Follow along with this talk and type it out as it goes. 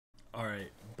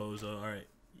goes, alright,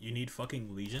 you need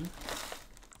fucking Legion.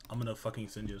 I'm gonna fucking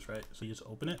send you this, right? So you just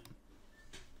open it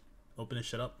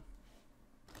shit up,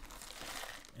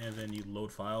 and then you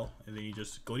load file, and then you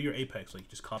just go to your Apex, like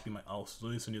just copy my, I'll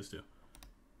literally send you this too.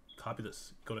 Copy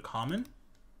this, go to common,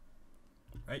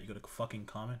 right? You go to fucking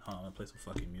common. Hold on, I'm gonna play some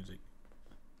fucking music.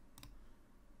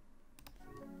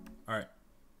 Alright.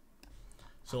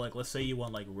 So like, let's say you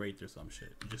want like Wraith or some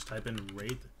shit. You just type in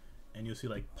Wraith, and you'll see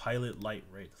like Pilot Light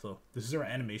Wraith. So this is our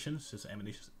animations, just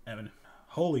animations,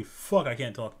 holy fuck, I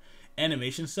can't talk.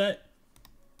 Animation set.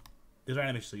 This is our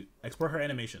animation. So you export her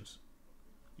animations.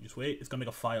 You just wait. It's gonna make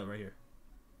a file right here.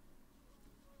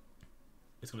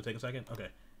 It's gonna take a second. Okay.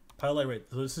 Pilot Light Wraith.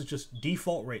 So this is just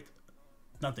default Wraith.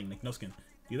 Nothing, like no skin.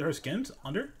 Either her skins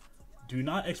under. Do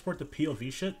not export the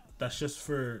POV shit. That's just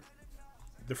for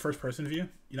the first person view.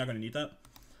 You're not gonna need that.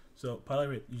 So Pilot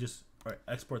Wraith, you just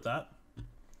export that.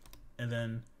 And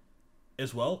then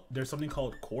as well, there's something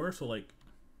called core. So like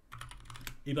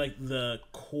it'd be like the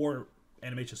core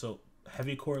animation. So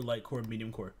heavy core, light core,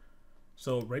 medium core.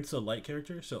 So Wraith's a light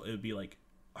character, so it would be like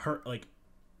her, like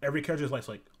every character is light,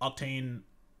 so like Octane,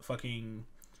 fucking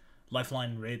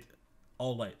Lifeline, Wraith,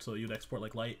 all light. So you'd export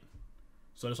like light.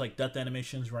 So there's like death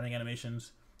animations, running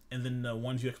animations, and then the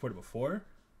ones you exported before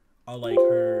are like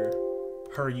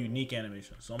her unique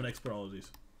animation. So I'm gonna export all of these.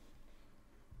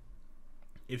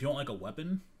 If you want like a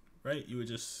weapon, right, you would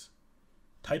just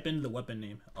type in the weapon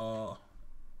name.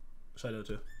 Should I do it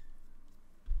too?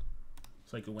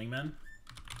 It's like a wingman.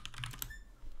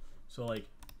 So like,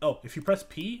 oh, if you press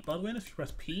P, by the way, if you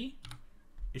press P,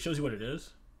 it shows you what it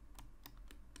is.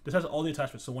 This has all the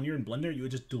attachments. So when you're in Blender, you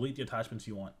would just delete the attachments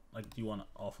you want, like you want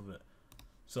off of it.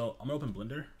 So I'm gonna open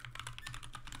Blender.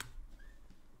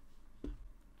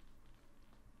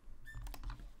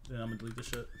 Then I'm gonna delete this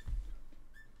shit.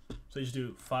 So you just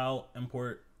do file,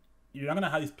 import. You're not gonna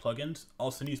have these plugins.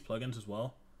 I'll send you these plugins as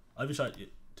well. I'll just try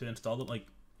to install them. Like,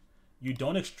 you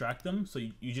don't extract them, so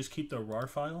you just keep the RAR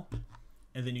file,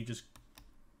 and then you just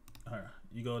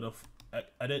you go to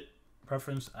edit,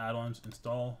 preference, add-ons,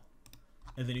 install,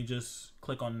 and then you just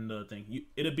click on the thing.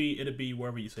 It'll be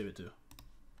wherever you save it to.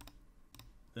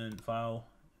 Then file,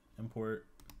 import.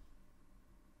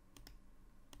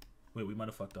 Wait, we might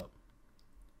have fucked up.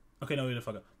 Okay, no, we didn't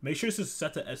fuck up. Make sure this is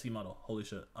set to SE model. Holy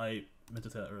shit, I meant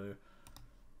to say that earlier.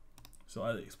 So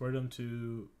I exported them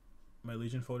to my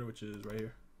Legion folder, which is right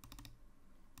here.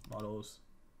 Models.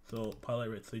 So Pilot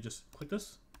Wraith. So you just click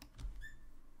this,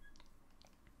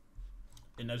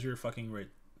 and as your fucking Wraith,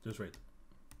 there's Wraith.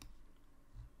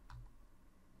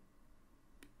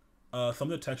 Some of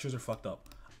the textures are fucked up.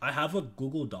 I have a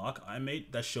Google Doc I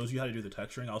made that shows you how to do the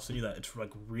texturing. I'll send you that. It's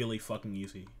like really fucking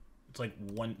easy. It's like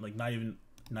not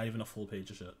even a full page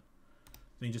of shit.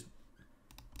 Then you just,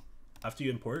 after you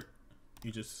import,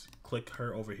 you just click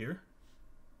her over here,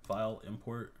 file,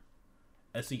 import,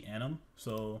 SE anim.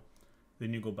 So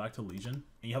then you go back to Legion,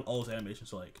 and you have all those animations.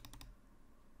 So like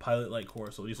Pilot Light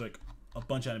Core. So these are like a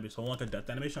bunch of animations. So I want like a death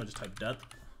animation. I'll just type death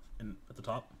in at the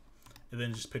top, and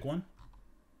then just pick one.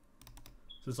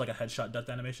 So it's like a headshot death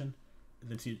animation, and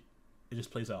then see it just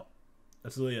plays out.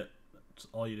 That's really it. That's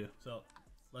all you do. So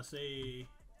let's say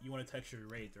you want to texture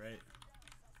Wraith, right?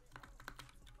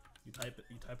 You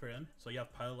type her in. So you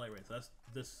have Pilot Light Wraith. So that's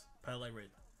this Pilot Light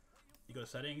Wraith. You go to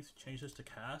settings, change this to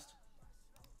cast,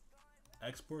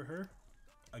 export her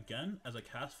again as a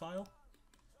cast file.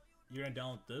 You're gonna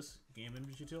download this game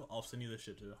image too. I'll send you this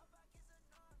shit too.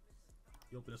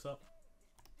 You open this up.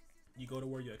 You go to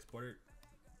where you export it.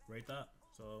 Rate that.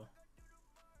 So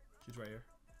she's right here.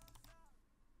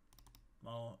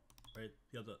 Model, right?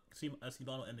 You have the SE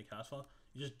model and the cast file.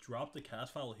 You just drop the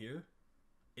cast file here,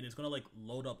 and it's gonna like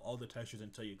load up all the textures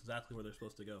and tell you exactly where they're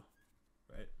supposed to go,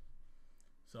 right?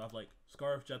 So I have like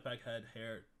scarf, jetpack, head,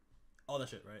 hair, all that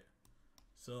shit, right?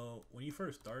 So when you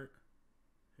first start,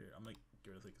 here I'm like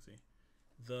give it so you can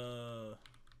see.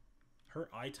 Her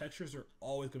eye textures are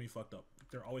always gonna be fucked up.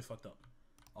 They're always fucked up.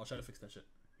 I'll try to fix that shit.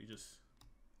 You just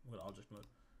with object mode,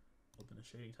 open the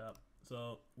shading tab.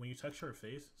 So when you texture her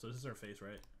face, so this is her face,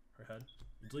 right? Her head.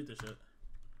 You delete this shit.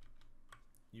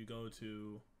 You go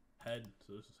to head,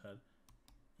 so this is head.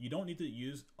 You don't need to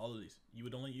use all of these. You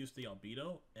would only use the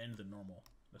albedo and the normal.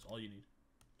 That's all you need.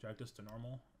 Drag this to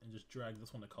normal and just drag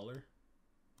this one to color.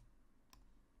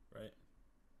 Right?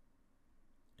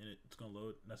 And it's gonna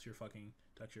load. That's your fucking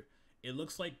texture. It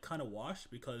looks like kind of washed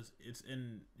because it's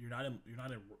in you're not in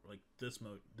like this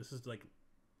mode. This is like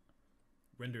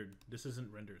rendered. This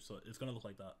isn't rendered, so it's gonna look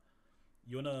like that.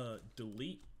 You wanna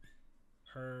delete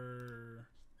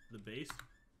the base.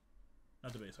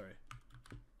 Not the base, sorry.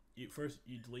 You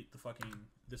delete the fucking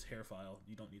this hair file.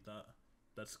 You don't need that.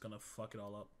 That's gonna fuck it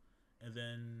all up. And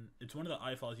then it's one of the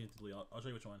eye files you need to delete. I'll show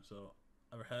you which one. So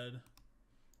overhead,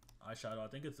 eyeshadow. I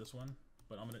think it's this one,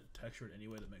 but I'm gonna texture it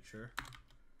anyway to make sure.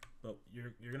 But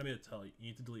you're gonna be able to tell. You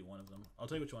need to delete one of them. I'll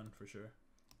tell you which one for sure.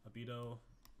 Albedo,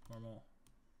 normal.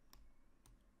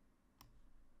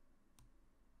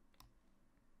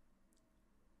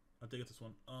 I think it's this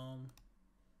one.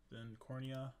 Then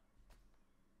cornea.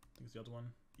 I think it's the other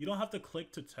one. You don't have to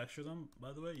click to texture them,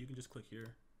 by the way. You can just click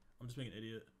here. I'm just being an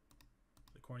idiot.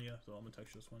 The cornea, so I'm gonna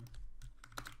texture this one.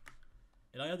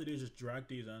 And all you have to do is just drag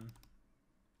these in.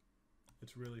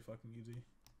 It's really fucking easy.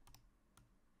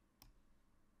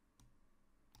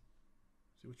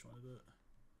 See which one is it?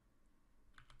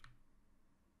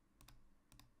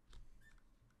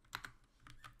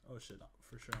 Oh shit,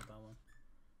 for sure not that one.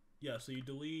 Yeah, so you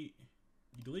delete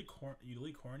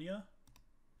cornea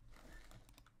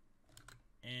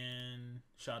and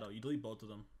shadow. You delete both of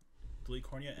them. Delete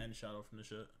cornea and shadow from the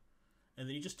shit. And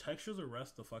then you just texture the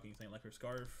rest of the fucking thing, like her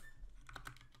scarf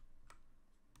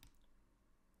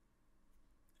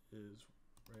is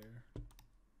rare.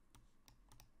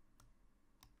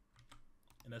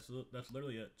 And that's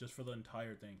literally it, just for the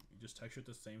entire thing. You just texture it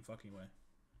the same fucking way.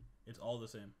 It's all the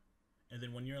same. And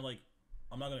then when you're like,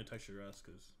 I'm not gonna texture your ass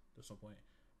because there's no point.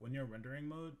 When you're rendering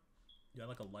mode, you got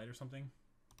like a light or something,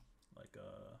 like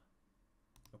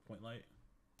a point light.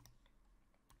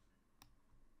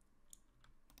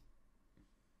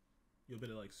 You'll be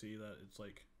able to like see that it's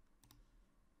like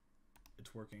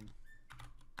it's working.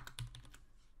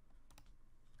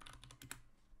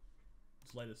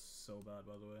 This light is so bad,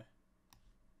 by the way.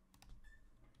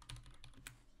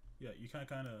 Yeah, you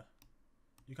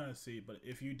kind of see, but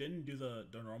if you didn't do the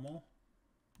normal,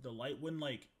 the light wouldn't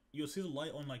like, you'll see the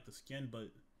light on like the skin,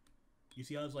 but you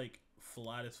see how it's like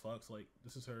flat as fuck. So like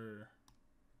this is her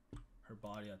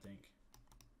body, I think.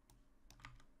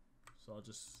 So I'll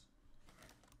just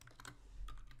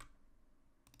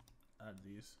add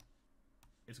these.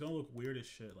 It's gonna look weird as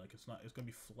shit. Like it's gonna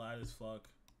be flat as fuck.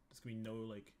 There's gonna be no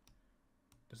like,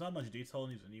 there's not much detail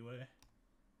in these anyway,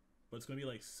 but it's gonna be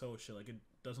like so shit. Like it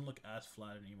doesn't look as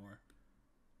flat anymore.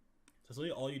 So that's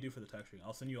literally all you do for the texturing.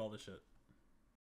 I'll send you all this shit.